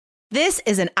This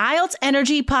is an IELTS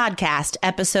Energy Podcast,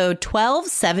 episode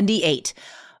 1278,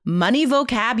 Money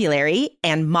Vocabulary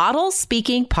and Model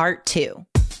Speaking Part 2.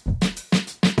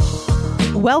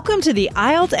 Welcome to the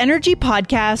IELTS Energy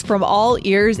Podcast from All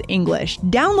Ears English,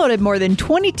 downloaded more than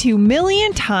 22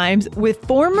 million times with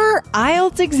former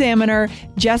IELTS examiner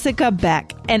Jessica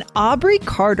Beck and Aubrey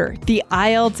Carter, the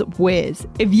IELTS whiz.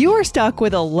 If you are stuck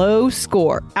with a low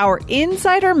score, our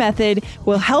Insider Method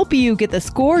will help you get the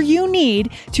score you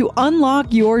need to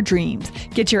unlock your dreams.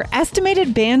 Get your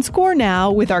estimated band score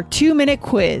now with our 2-minute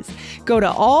quiz. Go to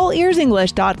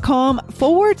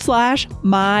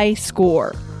allearsenglish.com/my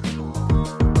score.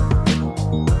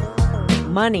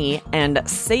 Money and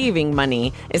saving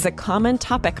money is a common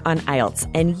topic on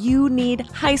IELTS, and you need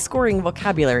high-scoring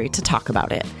vocabulary to talk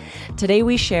about it. Today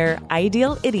we share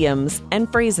ideal idioms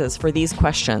and phrases for these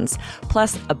questions,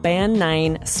 plus a Band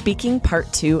 9 Speaking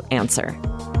Part 2 answer.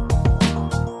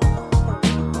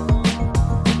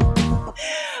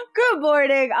 Good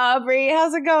morning, Aubrey.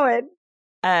 How's it going?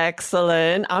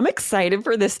 Excellent. I'm excited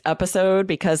for this episode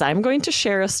because I'm going to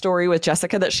share a story with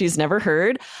Jessica that she's never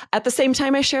heard at the same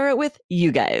time I share it with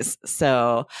you guys.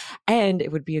 And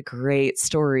it would be a great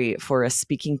story for a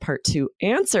Speaking Part 2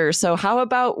 answer. So how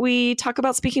about we talk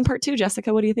about Speaking Part 2,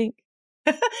 Jessica? What do you think?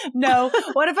 No.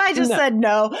 What if I just said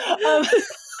no?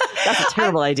 That's a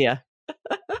terrible idea.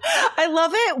 I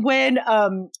love it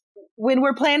when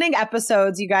we're planning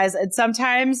episodes, you guys, and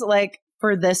sometimes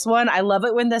for this one, I love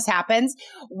it when this happens,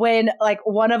 when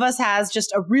one of us has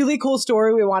just a really cool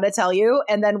story we want to tell you,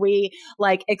 and then we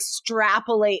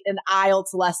extrapolate an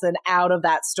IELTS lesson out of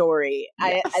that story.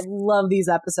 Yes. I love these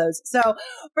episodes. So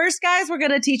first, guys, we're going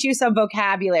to teach you some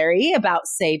vocabulary about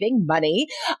saving money,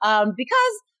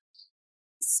 because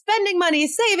spending money,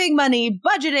 saving money,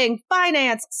 budgeting,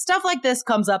 finance, stuff like this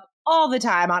comes up all the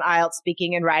time on IELTS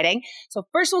speaking and writing. So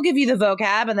first we'll give you the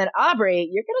vocab, and then Aubrey,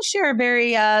 you're going to share a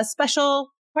very special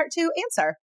part 2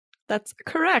 answer. That's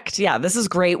correct. Yeah, this is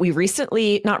great.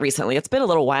 Not recently, it's been a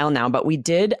little while now, but we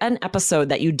did an episode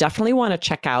that you definitely want to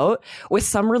check out with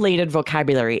some related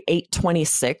vocabulary,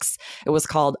 826. It was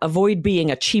called Avoid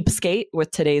Being a Cheapskate with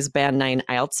today's Band 9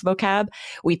 IELTS vocab.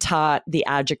 We taught the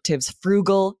adjectives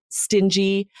frugal,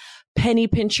 stingy, penny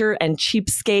pincher, and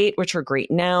cheapskate, which are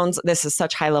great nouns. This is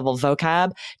such high-level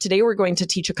vocab. Today, we're going to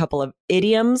teach a couple of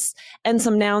idioms and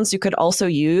some nouns you could also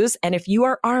use. And if you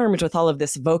are armed with all of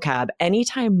this vocab,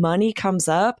 anytime money comes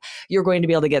up, you're going to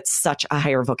be able to get such a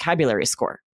higher vocabulary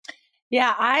score.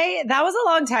 Yeah, that was a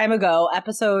long time ago,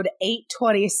 episode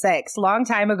 826, long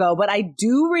time ago, but I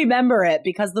do remember it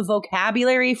because the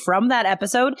vocabulary from that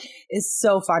episode is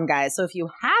so fun, guys. So if you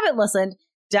haven't listened,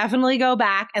 definitely go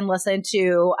back and listen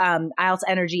to IELTS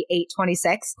Energy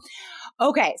 826.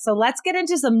 Okay, so let's get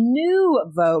into some new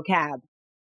vocab.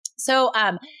 So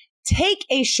take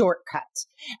a shortcut.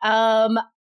 I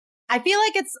feel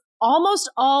like it's almost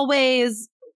always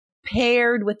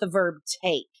paired with the verb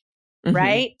take,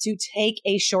 right? To take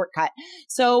a shortcut.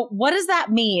 So what does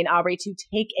that mean, Aubrey, to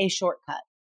take a shortcut?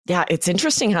 Yeah, it's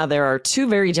interesting how there are two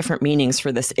very different meanings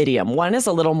for this idiom. One is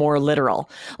a little more literal,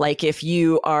 like if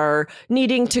you are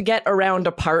needing to get around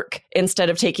a park,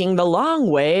 instead of taking the long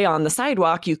way on the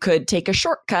sidewalk, you could take a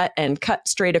shortcut and cut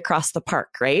straight across the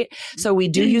park, right? So we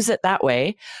do use it that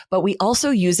way, but we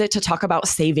also use it to talk about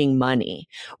saving money.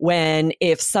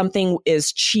 If something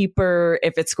is cheaper,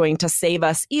 if it's going to save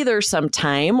us either some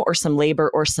time or some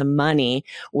labor or some money,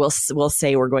 we'll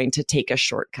say we're going to take a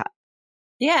shortcut.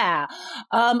 Yeah.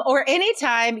 Or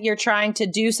anytime you're trying to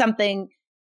do something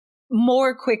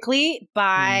more quickly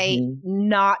by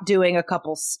not doing a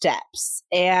couple steps.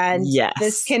 And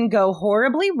this can go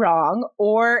horribly wrong,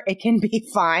 or it can be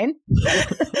fine.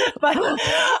 But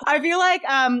I feel like,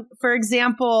 for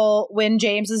example, when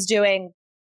James is doing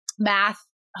math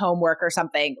homework or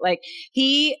something,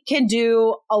 he can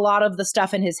do a lot of the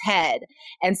stuff in his head.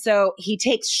 And so he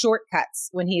takes shortcuts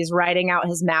when he's writing out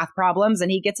his math problems,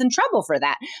 and he gets in trouble for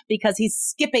that because he's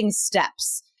skipping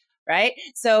steps, right?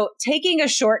 So taking a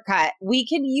shortcut, we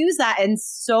can use that in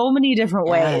so many different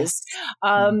ways.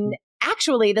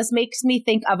 Actually, this makes me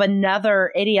think of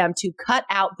another idiom, to cut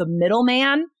out the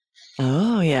middleman.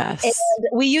 Oh, yes. And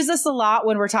we use this a lot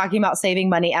when we're talking about saving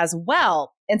money as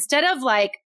well. Instead of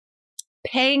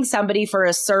paying somebody for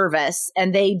a service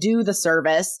and they do the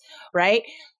service, right,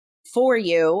 for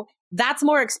you, that's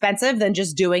more expensive than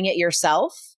just doing it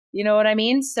yourself. You know what I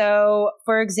mean? So,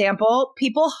 for example,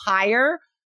 people hire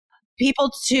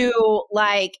people to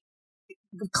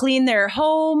clean their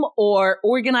home or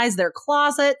organize their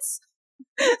closets,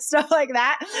 stuff like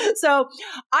that. So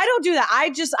I don't do that.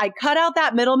 I cut out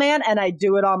that middleman and I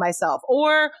do it all myself.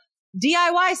 Or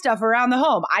DIY stuff around the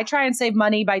home. I try and save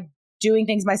money by doing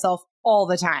things myself all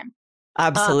the time.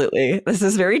 Absolutely. This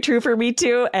is very true for me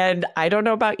too. And I don't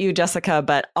know about you, Jessica,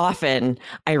 but often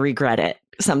I regret it.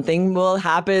 Something will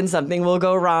happen, something will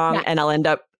go wrong, and I'll end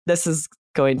up, this is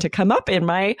going to come up in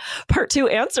my part 2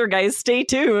 answer, guys. Stay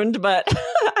tuned, but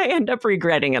I end up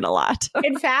regretting it a lot.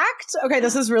 In fact, okay,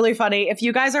 this is really funny. If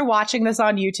you guys are watching this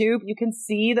on YouTube, you can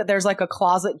see that there's like a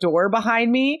closet door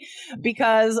behind me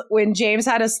because when James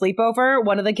had a sleepover,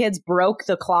 one of the kids broke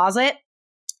the closet.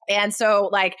 And so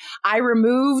like I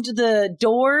removed the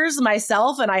doors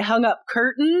myself and I hung up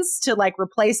curtains to like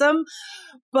replace them.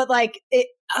 But like it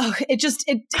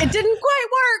didn't quite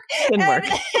work. Didn't work.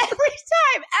 Every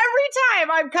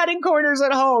time I'm cutting corners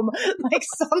at home, like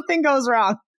something goes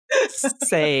wrong.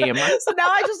 Same. So now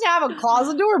I just have a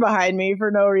closet door behind me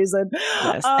for no reason.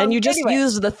 Yes. And you just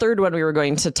used the third one we were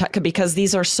going to because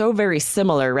these are so very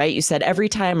similar, right? You said every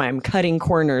time I'm cutting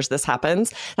corners, this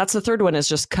happens. That's the third one, is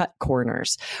just cut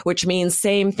corners, which means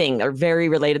same thing. They're very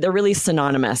related. They're really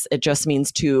synonymous. It just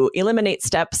means to eliminate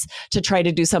steps, to try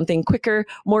to do something quicker,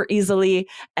 more easily.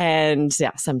 And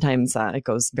yeah, sometimes it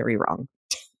goes very wrong.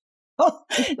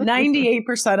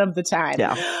 98% of the time.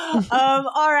 Yeah.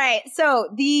 All right. So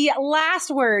the last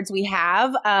words we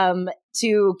have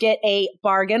to get a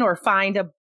bargain or find a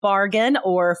bargain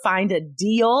or find a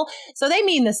deal. So they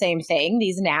mean the same thing,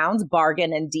 these nouns,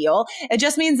 bargain and deal. It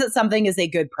just means that something is a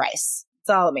good price.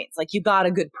 That's all it means. Like you got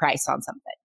a good price on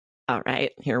something. All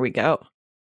right. Here we go.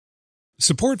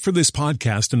 Support for this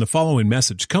podcast and the following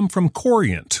message come from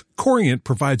Corient. Corient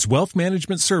provides wealth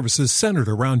management services centered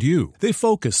around you. They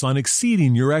focus on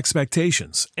exceeding your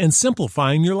expectations and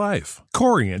simplifying your life.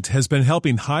 Corient has been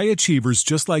helping high achievers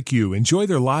just like you enjoy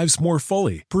their lives more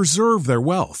fully, preserve their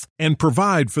wealth, and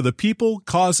provide for the people,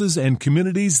 causes, and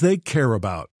communities they care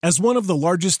about. As one of the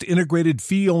largest integrated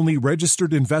fee-only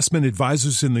registered investment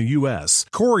advisors in the U.S.,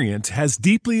 Corient has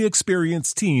deeply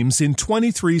experienced teams in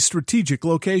 23 strategic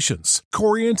locations.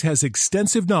 Corient has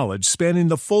extensive knowledge spanning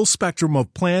the full spectrum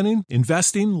of planning,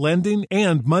 investing, lending,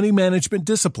 and money management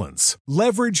disciplines.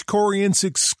 Leverage Corient's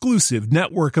exclusive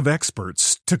network of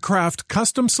experts to craft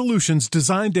custom solutions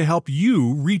designed to help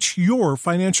you reach your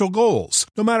financial goals,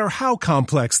 no matter how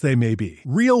complex they may be.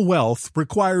 Real wealth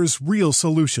requires real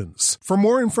solutions. For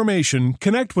more information,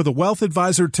 connect with a wealth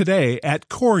advisor today at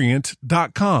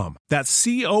Corient.com. That's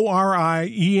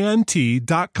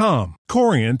Corient.com.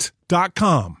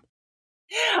 Corient.com.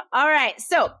 All right.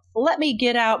 So let me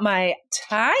get out my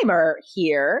timer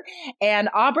here. And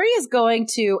Aubrey is going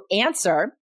to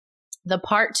answer the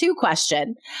part 2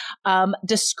 question.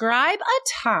 Describe a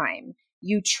time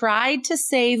you tried to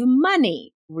save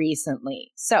money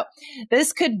recently. So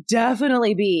this could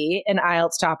definitely be an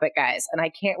IELTS topic, guys, and I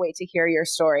can't wait to hear your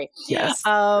story. Yes.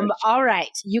 All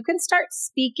right. You can start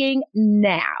speaking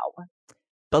now.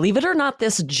 Believe it or not,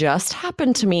 this just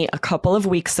happened to me a couple of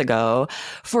weeks ago.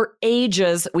 For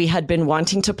ages, we had been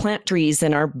wanting to plant trees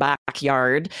in our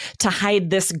backyard to hide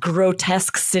this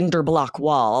grotesque cinder block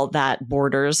wall that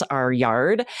borders our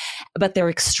yard, but they're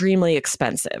extremely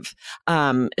expensive.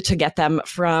 To get them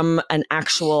from an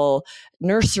actual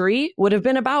nursery would have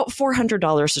been about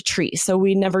 $400 a tree. So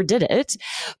we never did it.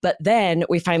 But then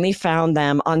we finally found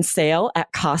them on sale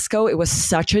at Costco. It was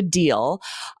such a deal.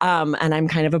 And I'm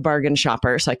kind of a bargain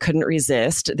shopper, so I couldn't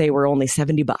resist. They were only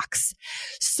 $70.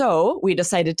 So we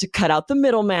decided to cut out the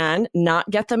middleman, not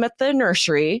get them at the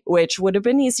nursery, which would have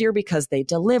been easier because they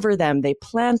deliver them, they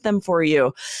plant them for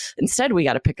you. Instead, we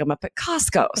got to pick them up at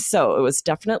Costco. So it was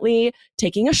definitely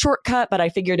taking a shortcut, but I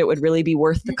figured it would really be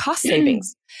worth the cost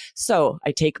savings. So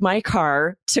I take my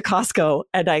car to Costco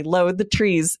and I load the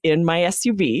trees in my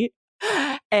SUV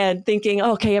and thinking,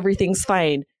 okay, everything's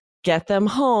fine. Get them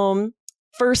home.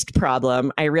 First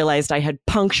problem, I realized I had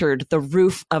punctured the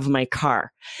roof of my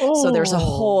car. Oh. So there's a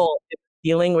hole in the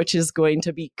ceiling, which is going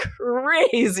to be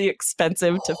crazy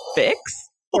expensive to fix.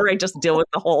 Or I just deal with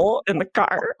the hole in the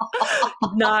car.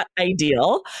 Not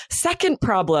ideal. Second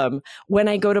problem, when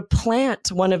I go to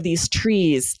plant one of these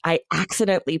trees, I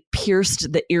accidentally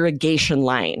pierced the irrigation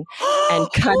line and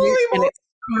cut it, and it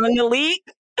sprung a leak.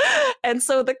 And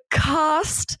so the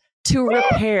cost to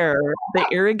repair the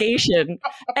irrigation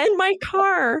and my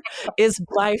car is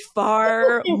by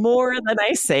far more than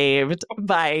I saved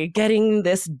by getting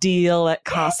this deal at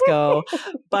Costco,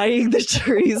 buying the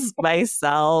trees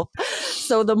myself.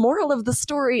 So the moral of the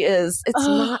story is it's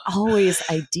not always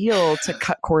ideal to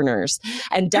cut corners.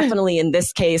 And definitely in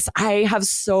this case, I have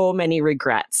so many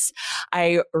regrets.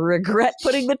 I regret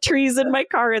putting the trees in my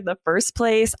car in the first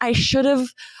place. I should have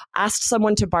asked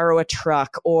someone to borrow a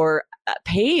truck or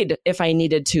paid if I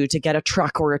needed to get a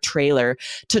truck or a trailer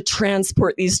to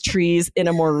transport these trees in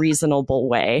a more reasonable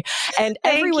way. And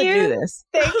everyone knew this.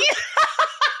 Thank you.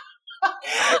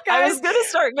 I was going to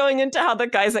start going into how the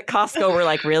guys at Costco were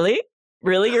like, really?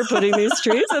 Really? You're putting these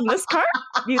trees in this car?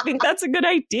 You think that's a good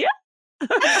idea?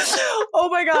 Oh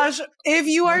my gosh. If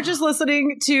you are just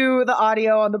listening to the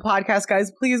audio on the podcast,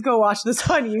 guys, please go watch this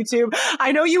on YouTube.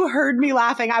 I know you heard me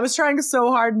laughing. I was trying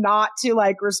so hard not to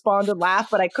like respond and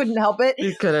laugh, but I couldn't help it.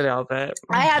 You couldn't help it.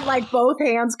 I had like both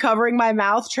hands covering my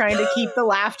mouth trying to keep the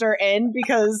laughter in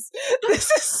because this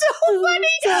is so funny.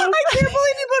 I can't believe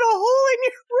you put a hole in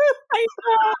your roof. I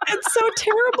know. It's so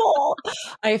terrible.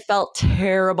 I felt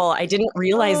terrible. I didn't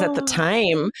realize at the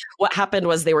time what happened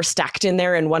was they were stacked in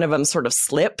there and one of them sort of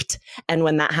slipped. And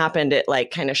when that happened, it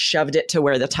like kind of shoved it to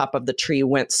where the top of the tree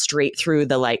went straight through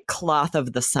the like cloth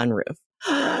of the sunroof.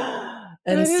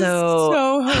 And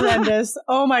so horrendous.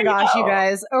 Oh my gosh, you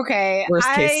guys. Okay. Worst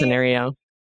case scenario.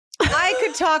 I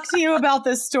could talk to you about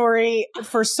this story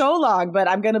for so long, but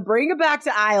I'm going to bring it back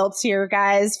to IELTS here,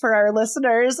 guys, for our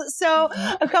listeners. So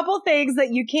a couple things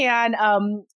that you can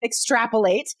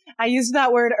extrapolate. I used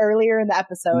that word earlier in the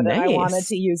episode, and I wanted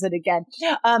to use it again.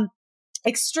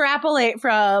 Extrapolate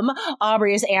from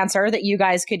Aubrey's answer that you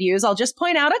guys could use. I'll just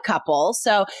point out a couple.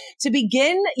 So to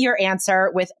begin your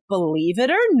answer with believe it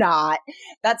or not,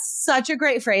 that's such a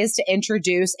great phrase to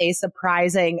introduce a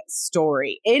surprising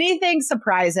story. Anything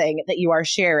surprising that you are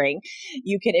sharing,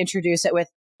 you can introduce it with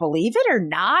believe it or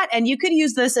not. And you could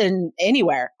use this in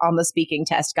anywhere on the speaking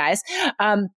test, guys.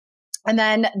 And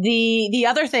then the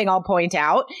other thing I'll point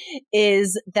out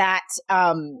is that,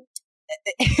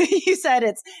 you said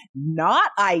it's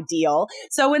not ideal.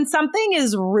 So when something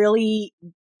is really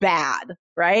bad,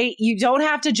 right? You don't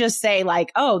have to just say like,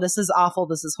 oh, this is awful.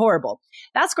 This is horrible.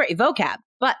 That's great vocab,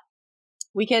 but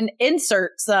we can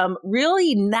insert some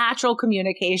really natural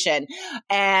communication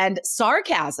and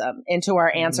sarcasm into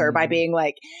our answer by being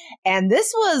like, and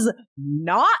this was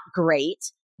not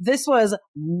great. This was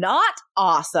not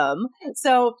awesome.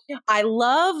 So I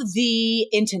love the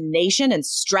intonation and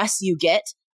stress you get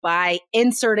by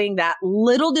inserting that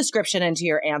little description into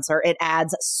your answer. It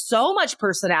adds so much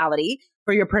personality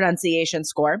for your pronunciation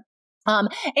score. And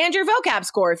your vocab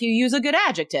score, if you use a good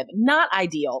adjective, not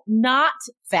ideal, not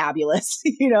fabulous,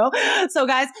 you know? So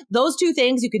guys, those two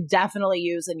things you could definitely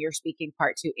use in your speaking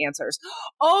part 2 answers.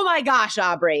 Oh my gosh,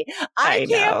 Aubrey. I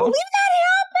can't believe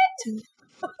that happened.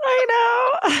 I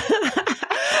know.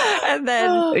 And then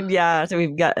so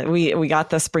we got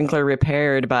the sprinkler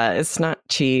repaired, but it's not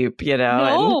cheap, you know.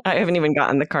 No. And I haven't even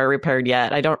gotten the car repaired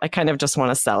yet. I kind of just want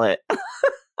to sell it.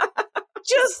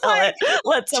 Just like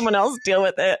let someone else deal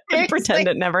with it and pretend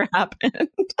it never happened.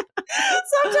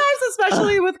 Sometimes,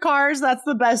 especially with cars, that's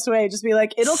the best way. Just be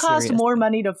like, it'll cost more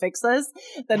money to fix this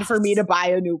than for me to buy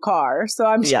a new car. So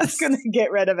I'm just going to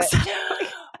get rid of it.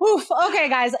 Oof. Okay,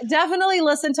 guys, definitely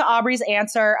listen to Aubrey's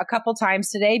answer a couple times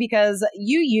today because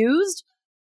you used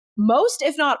most,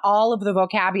 if not all, of the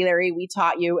vocabulary we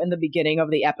taught you in the beginning of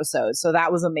the episode. So that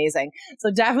was amazing.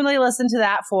 So definitely listen to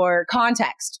that for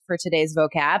context for today's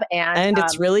vocab. And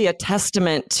it's really a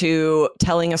testament to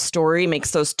telling a story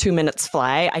makes those 2 minutes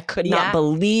fly. I could not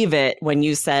believe it when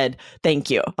you said, thank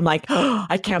you. I'm like, oh,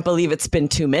 I can't believe it's been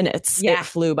 2 minutes. Yeah. It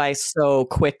flew by so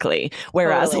quickly.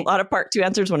 Whereas a lot of part 2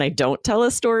 answers, when I don't tell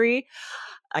a story,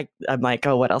 I'm like,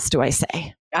 oh, what else do I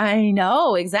say? I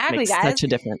know. Exactly, makes guys. Such a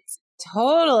difference.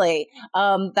 Totally.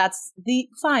 That's the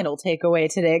final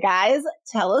takeaway today, guys.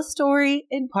 Tell a story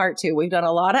in part 2. We've done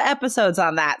a lot of episodes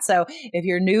on that. So if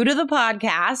you're new to the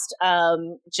podcast,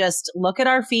 just look at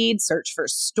our feed, search for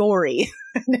story.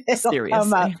 Seriously.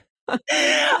 Come up. Or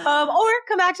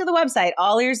come back to the website,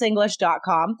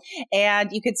 allearsenglish.com,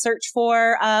 and you could search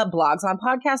for blogs on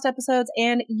podcast episodes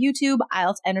and YouTube,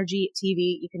 IELTS Energy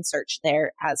TV. You can search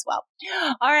there as well.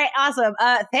 All right, awesome.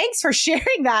 Thanks for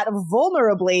sharing that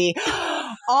vulnerably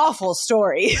awful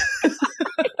story.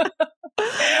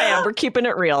 Yeah, we're keeping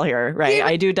it real here, right?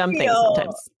 I do dumb things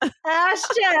sometimes.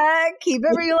 Hashtag keep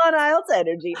it real on IELTS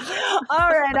Energy.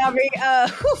 All right, Aubrey.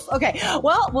 Okay,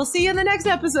 well, we'll see you in the next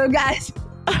episode, guys.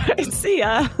 All right, see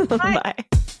ya. Bye.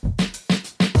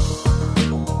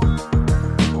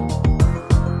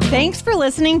 Thanks for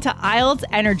listening to IELTS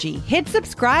Energy. Hit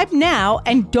subscribe now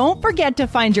and don't forget to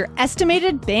find your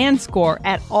estimated band score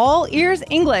at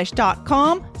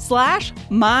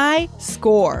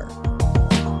allearsenglish.com/myscore.